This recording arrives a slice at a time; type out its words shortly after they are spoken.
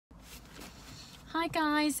Hi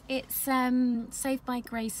guys, it's Saved by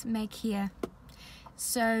Grace Meg here.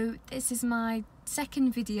 So this is my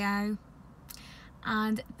second video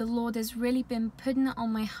and the Lord has really been putting it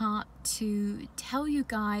on my heart to tell you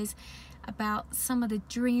guys about some of the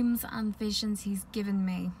dreams and visions He's given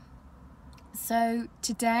me. So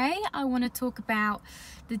today I want to talk about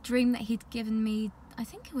the dream that He'd given me, I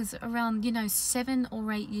think it was around 7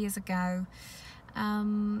 or 8 years ago.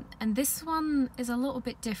 And this one is a little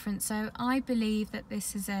bit different, so I believe that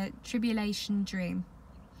this is a tribulation dream.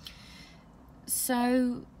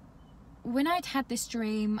 So when I'd had this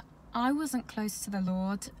dream, I wasn't close to the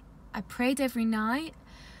Lord. I prayed every night,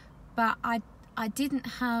 but I didn't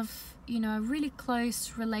have a really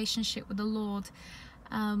close relationship with the Lord,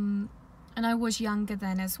 and I was younger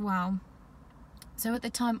then as well. So at the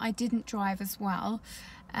time I didn't drive as well,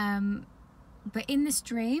 but in this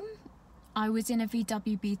dream I was in a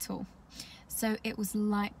VW Beetle, so it was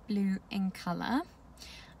light blue in colour,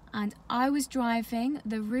 and I was driving.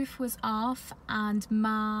 The roof was off, and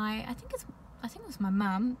I think it was my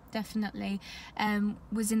mum, definitely,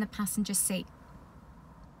 was in the passenger seat.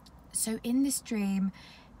 So in this dream,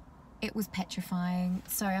 it was petrifying.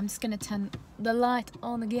 Sorry, I'm just going to turn the light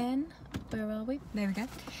on again. Where are we? There we go.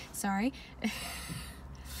 Sorry.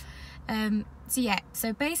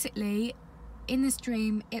 So basically, in this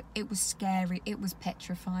dream, it was scary. It was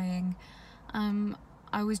petrifying.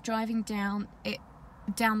 I was driving down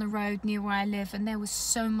the road near where I live, and there was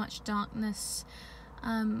so much darkness.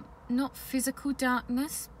 Not physical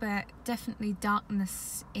darkness, but definitely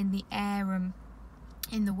darkness in the air and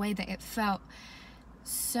in the way that it felt.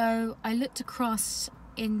 So I looked across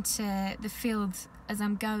into the field as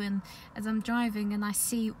I'm driving, and I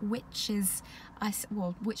see witches,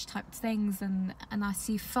 witch type things, and I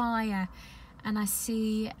see fire, and I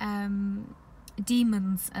see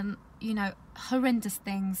demons, and horrendous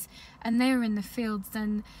things, and they were in the fields.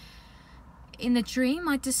 And in the dream,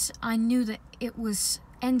 I knew that it was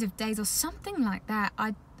end of days or something like that.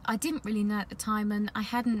 I didn't really know at the time, and I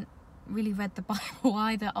hadn't really read the Bible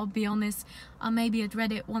either, I'll be honest. I maybe had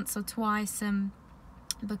read it once or twice,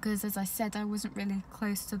 because as I said, I wasn't really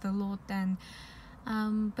close to the Lord then.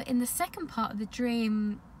 But in the second part of the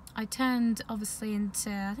dream, I turned obviously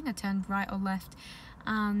into, I think I turned right or left,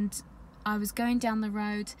 and I was going down the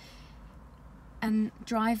road and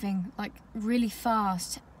driving like really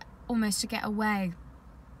fast, almost to get away.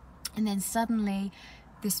 And then suddenly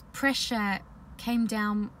this pressure came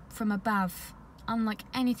down from above, unlike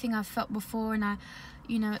anything I've felt before. And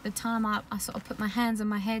at the time I sort of put my hands on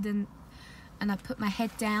my head, and I put my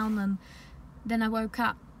head down, and then I woke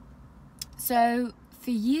up. So for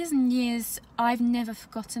years and years, I've never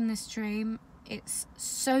forgotten this dream. It's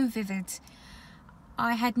so vivid.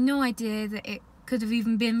 I had no idea that it could have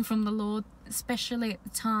even been from the Lord, especially at the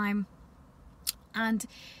time. And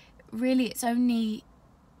really, it's only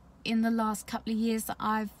in the last couple of years that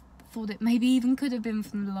I've thought it maybe even could have been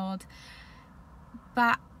from the Lord.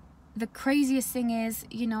 But the craziest thing is,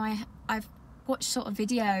 I've watched sort of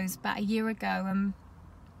videos about a year ago, and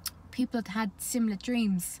people had similar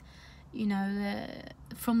dreams,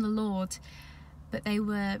 from the Lord, but they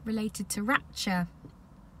were related to rapture.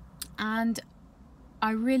 And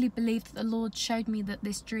I really believe that the Lord showed me that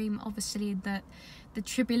this dream, obviously, that the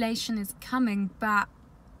tribulation is coming, but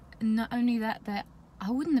not only that, that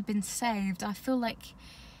I wouldn't have been saved. I feel like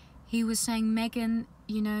He was saying, Megan,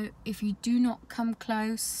 if you do not come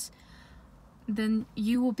close, then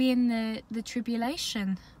you will be in the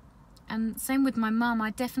tribulation. And same with my mum. I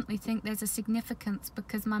definitely think there's a significance,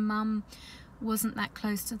 because my mum wasn't that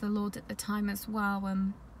close to the Lord at the time as well.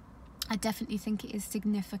 I definitely think it is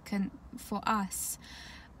significant for us.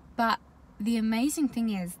 But the amazing thing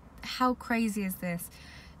is, how crazy is this?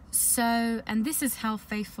 So, and this is how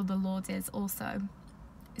faithful the Lord is also.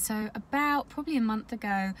 So about probably a month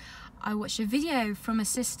ago, I watched a video from a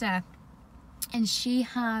sister, and she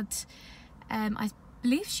had, I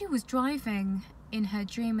believe she was driving in her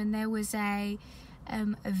dream, and there was a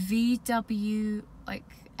VW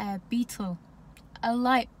Beetle, a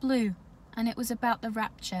light blue, and it was about the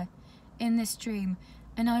rapture in this dream.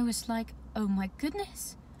 And I was like, oh my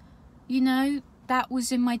goodness, that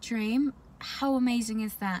was in my dream. How amazing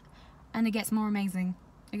is that? And it gets more amazing.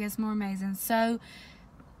 It gets more amazing. So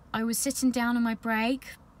I was sitting down on my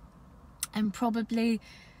break, and probably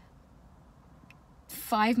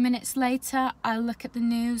 5 minutes later, I look at the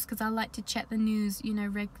news, because I like to check the news,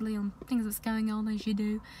 regularly on things that's going on, as you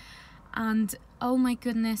do. And oh my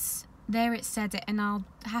goodness, there it said it, and I'll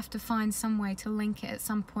have to find some way to link it at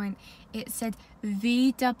some point. It said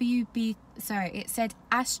it said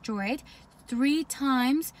Asteroid 3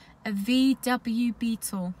 times a VW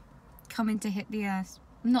Beetle. coming to hit the earth.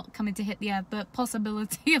 Not coming to hit the earth, but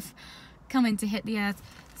possibility of coming to hit the earth.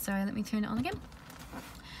 Sorry, let me turn it on again.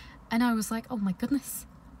 And I was like, oh my goodness,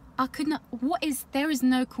 I could not, there is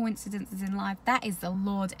no coincidences in life. That is the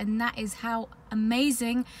Lord, and that is how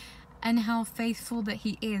amazing and how faithful that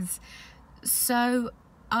he is. So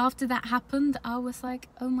after that happened, I was like,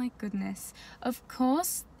 oh my goodness. Of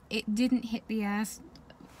course, it didn't hit the earth,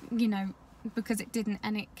 you know, because it didn't,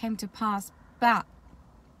 and it came to pass. But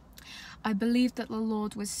I believe that the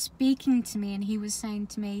Lord was speaking to me, and he was saying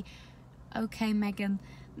to me, okay, Megan,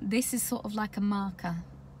 this is sort of like a marker,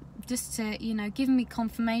 just to, you know, give me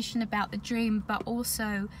confirmation about the dream, but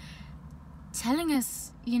also telling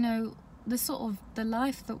us, you know, the sort of the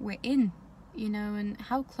life that we're in, you know, and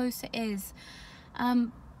how close it is.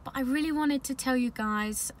 But I really wanted to tell you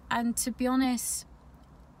guys, and to be honest,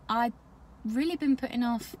 I've really been putting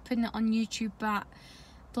off putting it on YouTube, but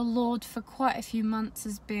the Lord for quite a few months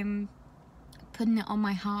has been putting it on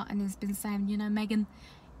my heart and has been saying, you know, Megan,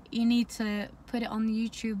 you need to put it on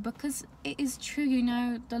YouTube, because it is true, you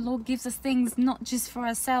know, the Lord gives us things not just for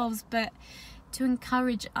ourselves, but to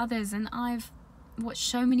encourage others. And I've watched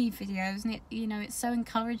so many videos, and it, you know, it's so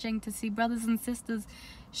encouraging to see brothers and sisters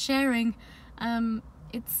sharing.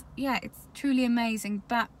 It's truly amazing.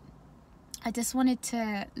 But I just wanted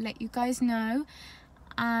to let you guys know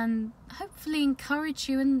and hopefully encourage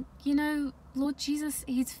you. And you know, Lord Jesus,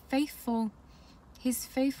 he's faithful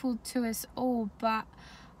to us all. But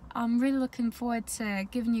I'm really looking forward to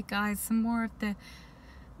giving you guys some more of the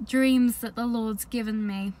dreams that the Lord's given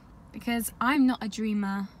me, because I'm not a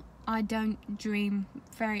dreamer. I don't dream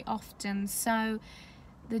very often, so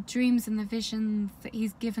the dreams and the visions that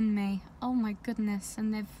he's given me, oh my goodness,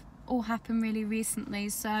 and they've all happened really recently.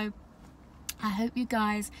 So I hope you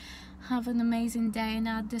guys have an amazing day, and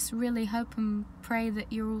I just really hope and pray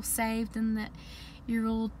that you're all saved and that you're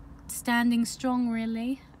all standing strong,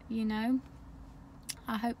 really, you know.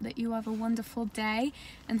 I hope that you have a wonderful day,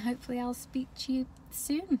 and hopefully I'll speak to you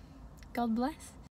soon. God bless.